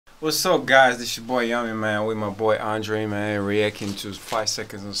What's up, guys? This your boy Yxmmi, man, with my boy Andre, man, reacting to 5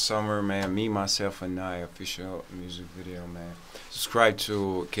 Seconds of Summer, man. Me, Myself, and I official music video, man. Subscribe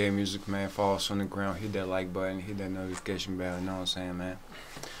to K Music, man. Follow us on the ground. Hit that like button. Hit that notification bell. You know what I'm saying, man?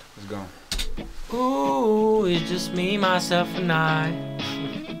 Let's go. Ooh, it's just me, myself, and I.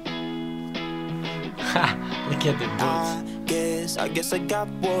 Look at the boots. I guess I got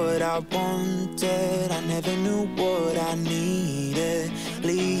what I wanted. I never knew what I needed.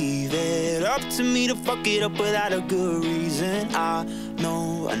 Leave it up to me to fuck it up without a good reason. I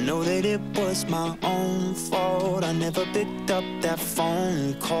know that it was my own fault. I never picked up that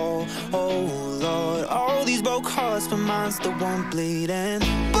phone call. Oh Lord, all these broke hearts, but mine's the one bleeding.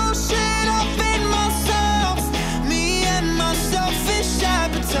 Bullshit, I feed myself, me and my selfish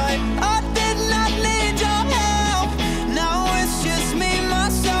appetite. I did not need your help. Now it's just me,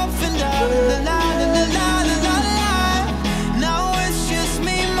 myself, and I. La, la, la, la, la, la, la, la. Now it's just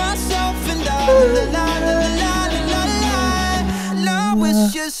me, myself, and I. La, la, la, la, la, la, la. Now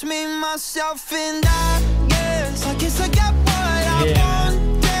it's just me, myself, and I. Yes, I guess I got what I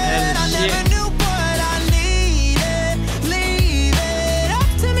wanted. I never knew what I needed. Leave it up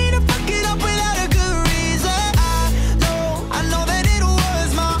to me to fuck it up without a good reason. I know that it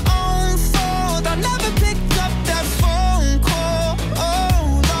was my own fault. I never picked up that phone call.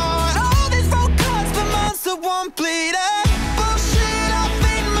 Oh Lord, all these phone calls, but mine's the one bleeding. Bullshit, I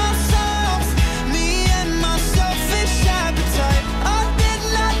feed myself, me and my selfish appetite. I did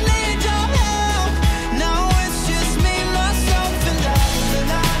not need your help. Now it's just me, myself, and I.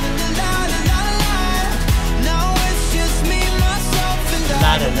 La, la, la, la, la, la. Now it's just me, myself, and I.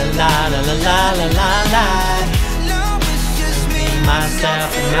 La la la la la la la la la. Now it's just me,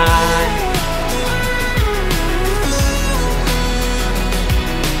 Myself and I.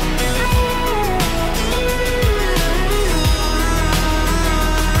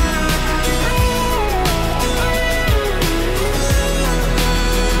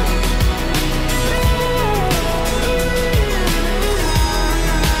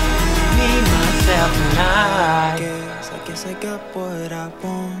 Me, myself and I. I guess I got what I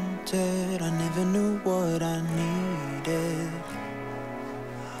wanted. I never knew what I needed.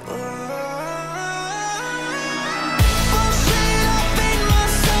 Bullshit, I feed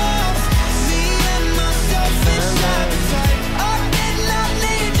myself, me and my selfish appetite. I did not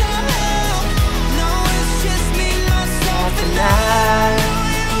need your help. Now it's just me, myself, and I.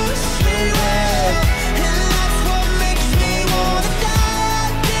 And that's what makes me wanna die.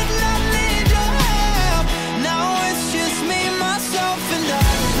 I did not need your help. Now it's just me, myself, and I.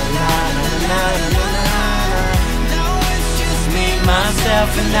 La la la la la. Now it's just me,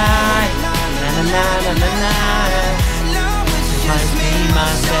 Myself and I. La la la la la la. now it's Just just me,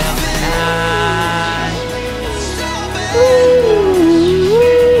 myself and I.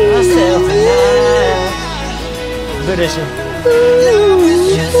 Myself and I. Do that shit.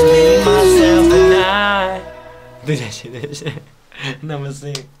 Just me, myself and I. Do that shit, do that shit. Never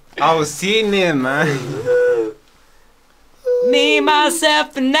sing. I was seeing it, man. Me,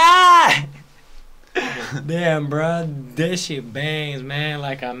 myself, and I. Damn, bro, that shit bangs, man.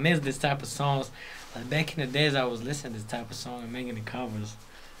 Like, I miss this type of songs. Like, back in the days, I was listening to this type of song and making the covers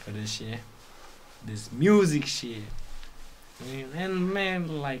for this shit, this music shit. And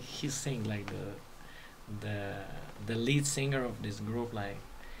man, like, he sing like the lead singer of this group. Like,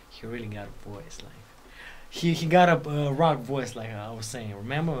 he really got a voice. Like, he got a rock voice. Like I was saying.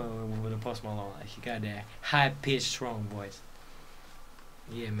 Remember with the Post Malone? Like, he got that high pitched, strong voice.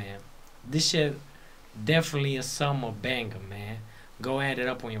 Yeah, man. This shit definitely a summer banger, man. Go add it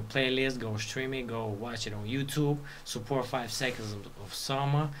up on your playlist. Go stream it. Go watch it on YouTube. Support 5 Seconds of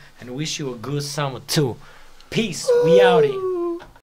Summer. And wish you a good summer too. Peace. We out here.